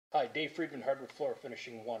Hi, Dave Friedman, Hardwood Floor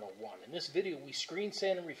Finishing 101. In this video, we screen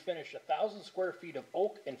sand and refinish 1,000 square feet of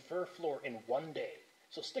oak and fir floor in one day.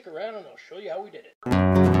 So stick around and I'll show you how we did it.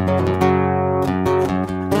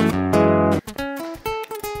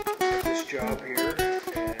 This job here,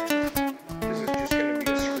 and this is just going to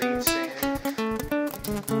be a screen sand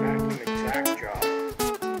vacuum exact job.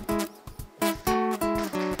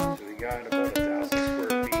 So we got about 1,000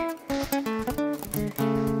 square feet.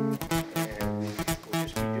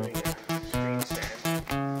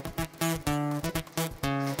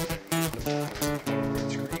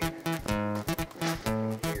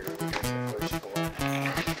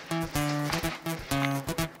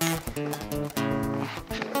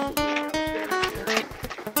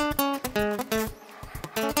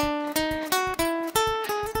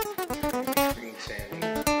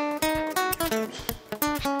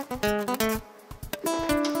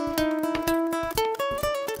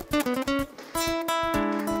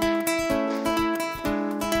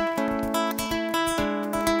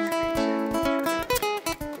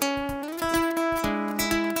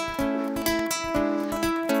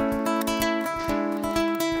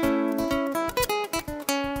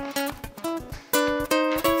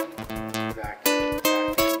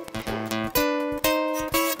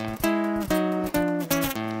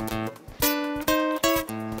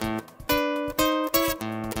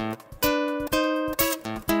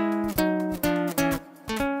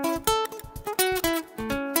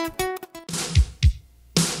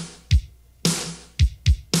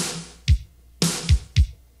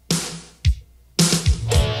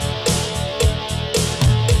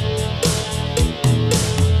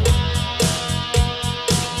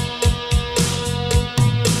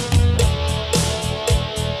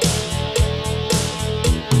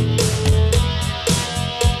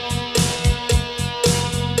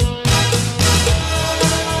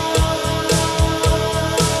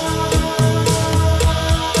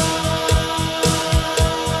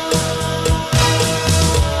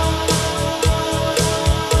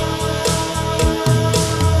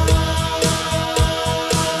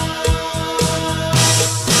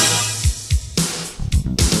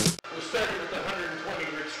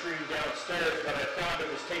 But I found it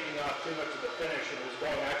was taking off too much of the finish and it was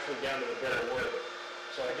going actually down to the bare wood.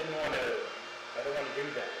 So I don't want to do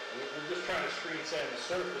that. We're just trying to screen sand the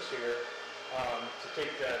surface here to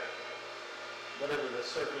take that, whatever the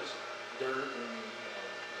surface dirt and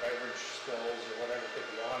beverage spills or whatever could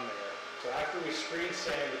be on there. So after we screen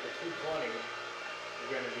sand with the 220,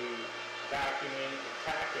 we're going to be vacuuming,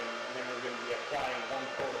 tacking, and then we're going to be applying one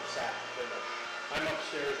coat of satin finish. I'm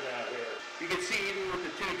upstairs now here. You can see even with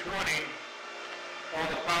the 220, all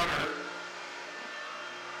the powder,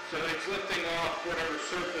 so it's lifting off whatever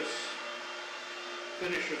surface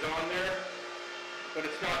finish is on there, but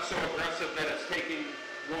it's not so aggressive that it's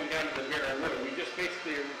going down to the bare wood. We just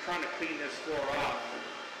basically are trying to clean this floor off,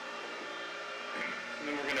 and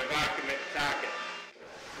then we're going to vacuum it and tack it.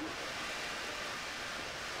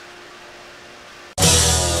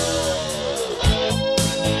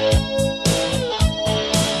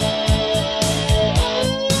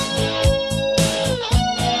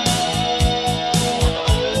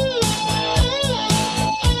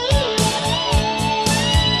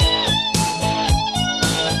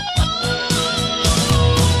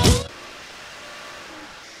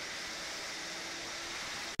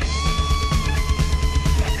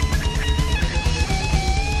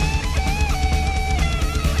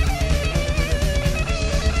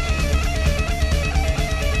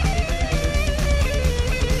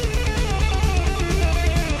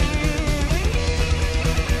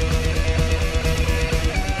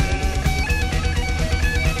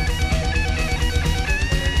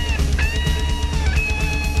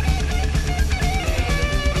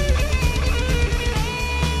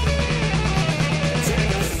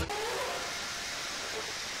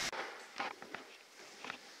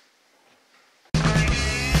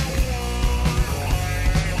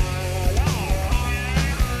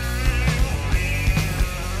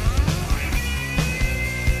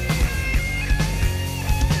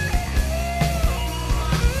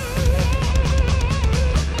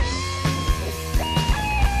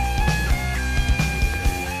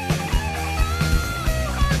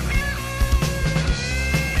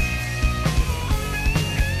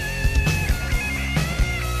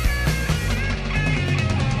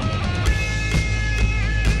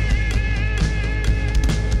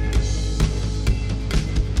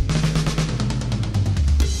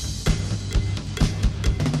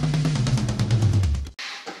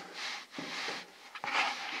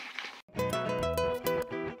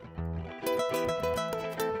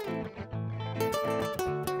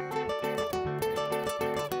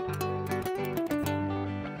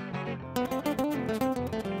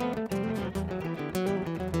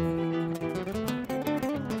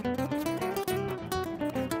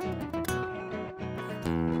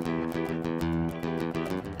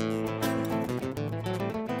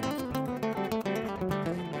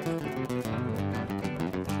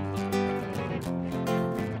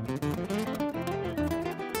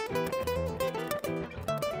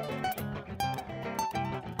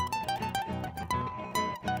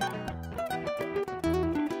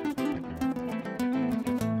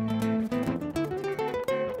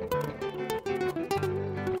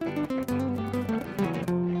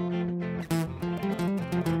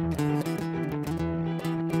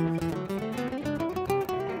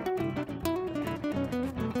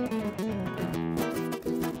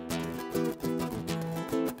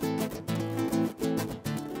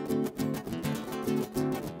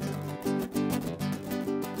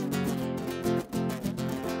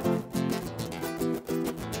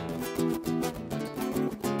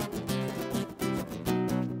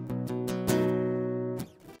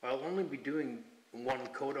 doing one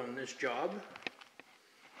coat on this job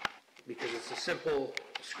because it's a simple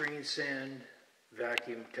screen sand,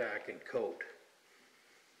 vacuum, tack, and coat.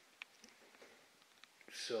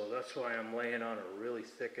 So that's why I'm laying on a really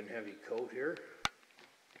thick and heavy coat here.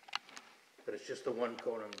 But it's just the one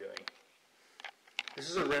coat I'm doing. This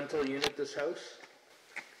is a rental unit, this house.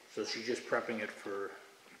 So she's just prepping it for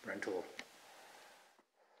rental.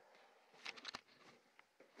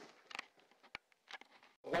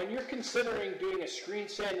 When you're considering doing a screen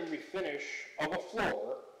sand and refinish of a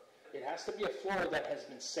floor, it has to be a floor that has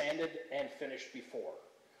been sanded and finished before.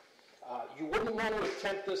 You wouldn't want to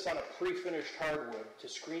attempt this on a pre-finished hardwood, to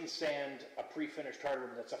screen sand a pre-finished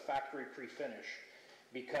hardwood that's a factory pre-finish,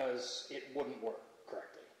 because it wouldn't work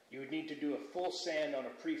correctly. You would need to do a full sand on a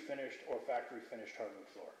pre-finished or factory finished hardwood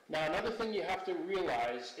floor. Now, another thing you have to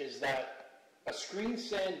realize is that a screen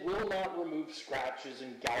sand will not remove scratches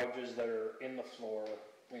and gouges that are in the floor,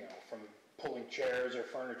 you know, from pulling chairs or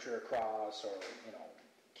furniture across, or, you know,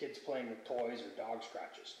 kids playing with toys or dog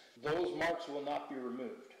scratches. Those marks will not be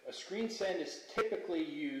removed. A screen sand is typically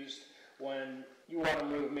used when you want to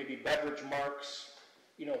remove maybe beverage marks,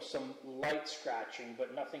 you know, some light scratching,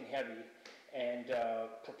 but nothing heavy, and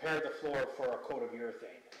prepare the floor for a coat of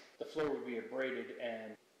urethane. The floor would be abraded,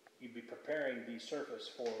 and you'd be preparing the surface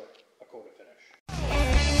for a coat of finish.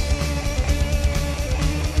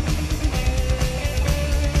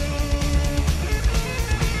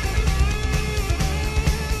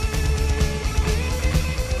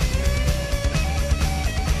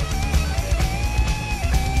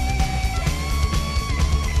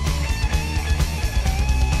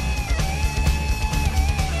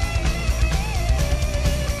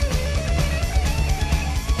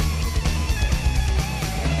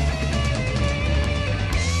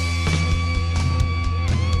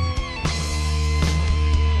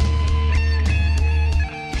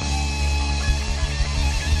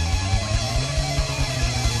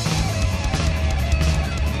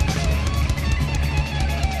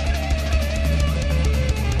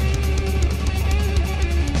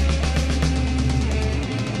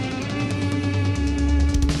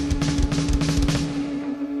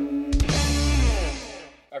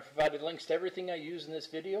 I've provided links to everything I use in this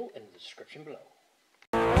video in the description below.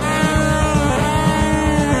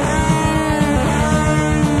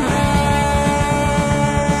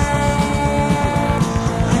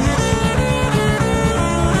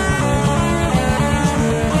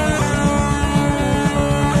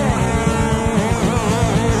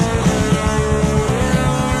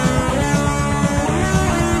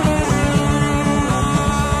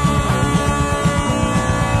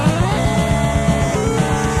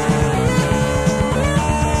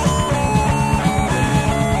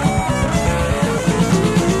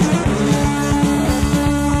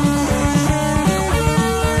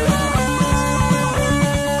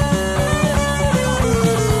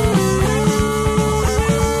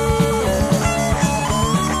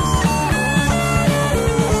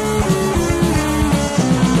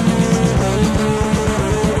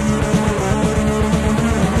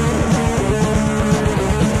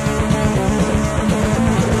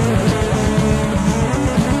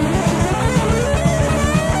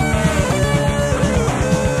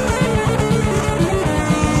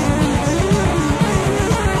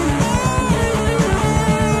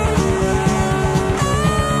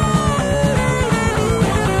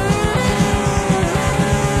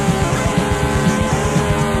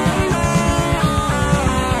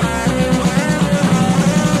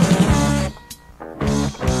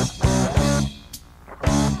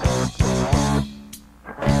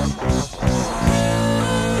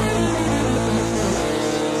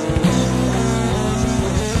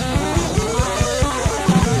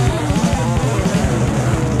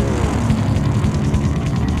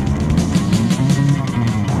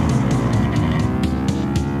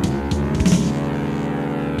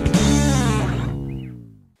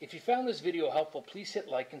 If you found this video helpful, please hit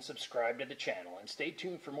like and subscribe to the channel, and stay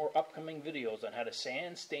tuned for more upcoming videos on how to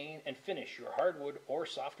sand, stain, and finish your hardwood or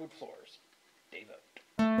softwood floors. Dave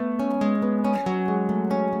out.